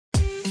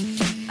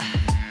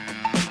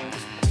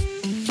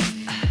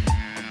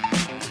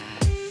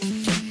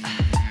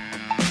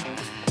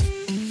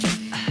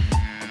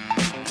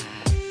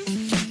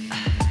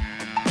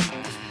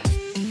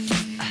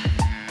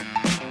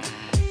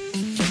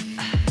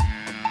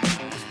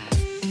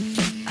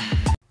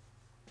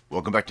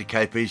Welcome back to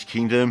KP's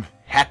Kingdom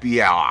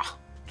Happy Hour.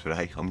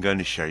 Today I'm going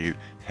to show you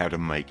how to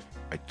make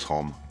a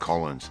Tom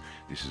Collins.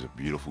 This is a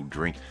beautiful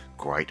drink,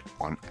 great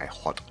on a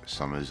hot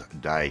summer's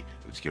day.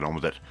 Let's get on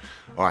with it.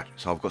 Alright,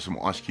 so I've got some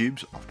ice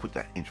cubes. I've put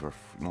that into a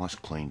nice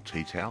clean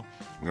tea towel.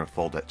 I'm going to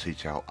fold that tea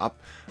towel up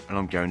and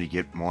I'm going to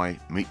get my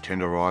meat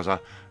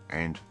tenderizer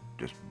and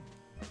just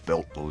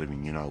belt the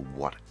living you know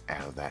what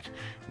out of that.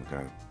 We're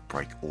going to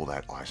break all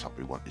that ice up.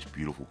 We want this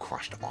beautiful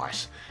crushed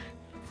ice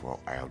for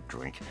our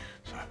drink.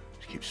 So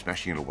just keep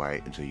smashing it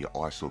away until your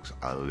ice looks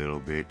a little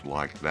bit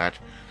like that.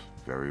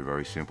 Very,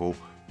 very simple.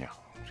 Now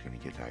I'm just going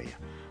to get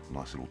a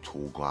nice little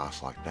tall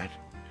glass like that.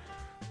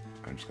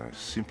 I'm just going to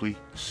simply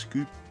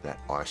scoop that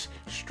ice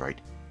straight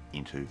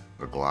into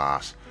the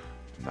glass.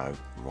 No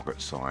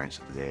rocket science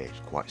there. It's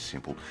quite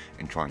simple,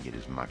 and try and get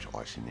as much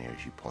ice in there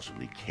as you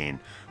possibly can.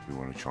 We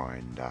want to try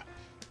and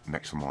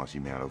maximize the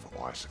amount of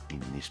ice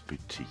in this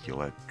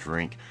particular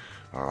drink.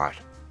 Alright,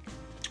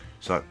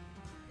 so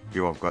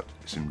here I've got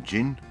some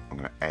gin. I'm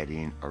going to add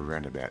in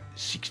around about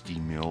 60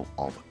 ml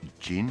of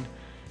gin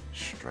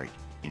straight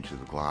into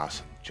the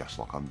glass, just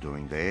like I'm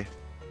doing there.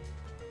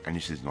 And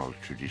this is not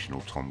a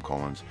traditional Tom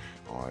Collins.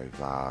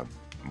 I've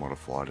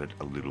modified it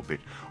a little bit.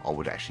 I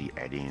would actually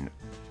add in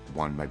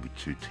 1, maybe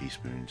 2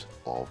 teaspoons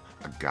of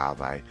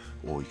agave,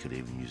 or you could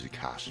even use a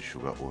caster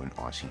sugar or an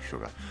icing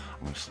sugar.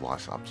 I'm going to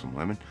slice up some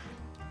lemon.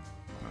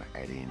 I'm going to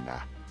add in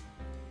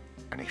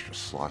an extra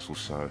slice or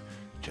so,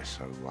 just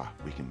so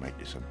we can make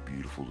this a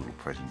beautiful little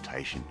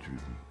presentation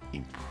to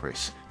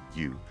impress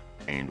you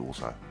and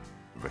also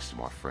the rest of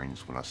my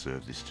friends when I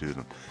serve this to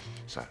them.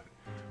 So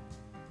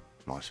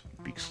nice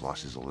big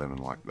slices of lemon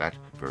like that,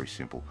 very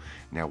simple.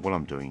 Now what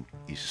I'm doing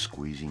is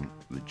squeezing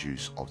the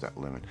juice of that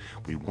lemon.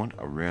 We want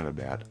around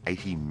about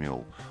 80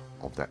 ml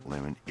of that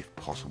lemon if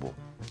possible,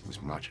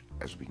 as much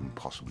as we can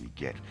possibly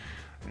get.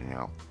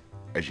 Now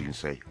as you can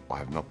see, I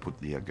have not put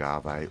the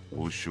agave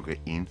or the sugar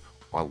in.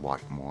 I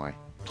like my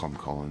Tom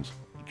Collins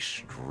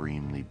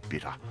extremely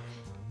bitter.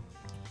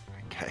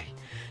 Okay,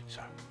 so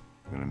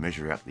I'm going to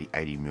measure out the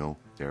 80 ml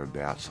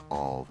thereabouts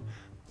of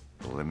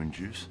the lemon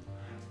juice,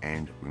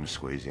 and we're going to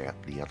squeeze out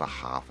the other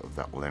half of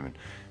that lemon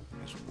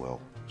as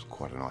well. It's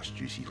quite a nice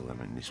juicy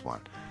lemon, this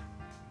one.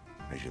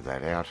 Measure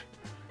that out.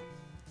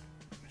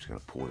 I'm just going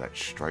to pour that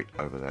straight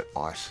over that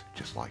ice,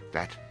 just like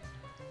that.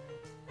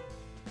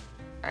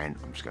 And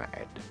I'm just going to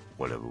add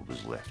whatever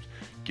was left.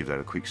 Give that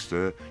a quick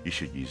stir. You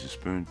should use a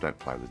spoon. Don't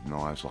play with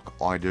knives like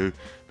I do.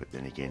 But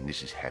then again,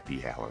 this is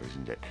happy hour,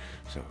 isn't it?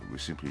 So we're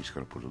simply just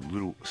going to put a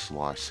little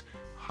slice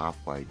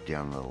halfway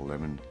down the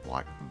lemon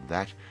like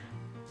that.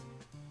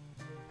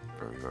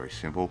 Very, very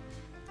simple.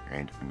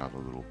 And another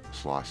little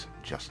slice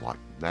just like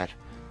that.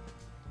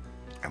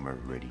 And we're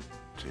ready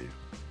to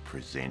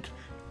present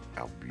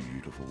our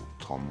beautiful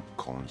Tom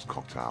Collins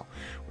cocktail.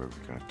 We're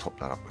going to top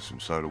that up with some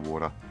soda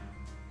water,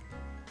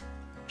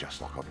 just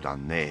like I've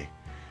done there.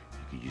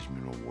 You can use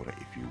mineral water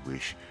if you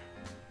wish.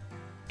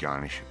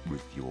 Garnish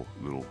with your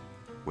little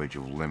wedge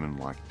of lemon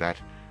like that,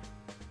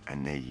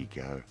 and there you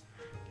go.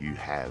 You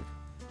have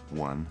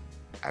one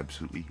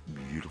absolutely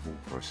beautiful,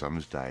 for a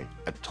summer's day,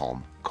 a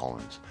Tom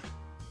Collins.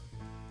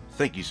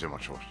 Thank you so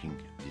much for watching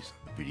this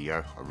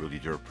video. I really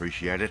do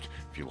appreciate it.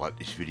 If you like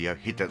this video,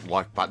 hit that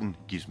like button.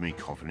 It gives me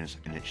confidence,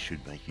 and it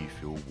should make you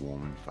feel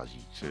warm and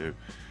fuzzy too.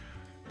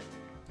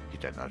 Hit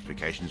that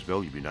notifications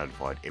bell. You'll be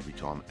notified every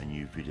time a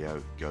new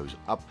video goes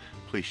up.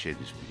 Please share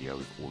this video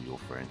with all your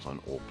friends on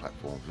all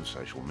platforms of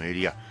social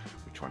media.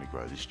 We're trying to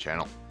grow this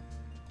channel.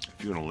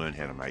 If you want to learn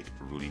how to make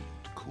really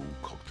cool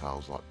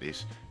cocktails like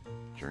this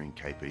during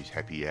KP's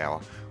Happy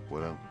Hour,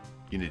 well,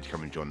 you need to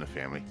come and join the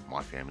family,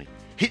 my family.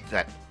 Hit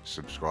that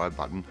subscribe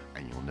button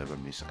and you'll never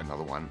miss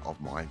another one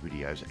of my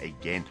videos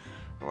again.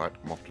 Alright,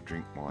 I'm off to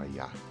drink my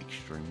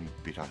extremely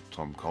bitter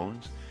Tom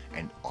Collins,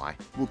 and I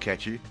will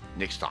catch you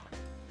next time.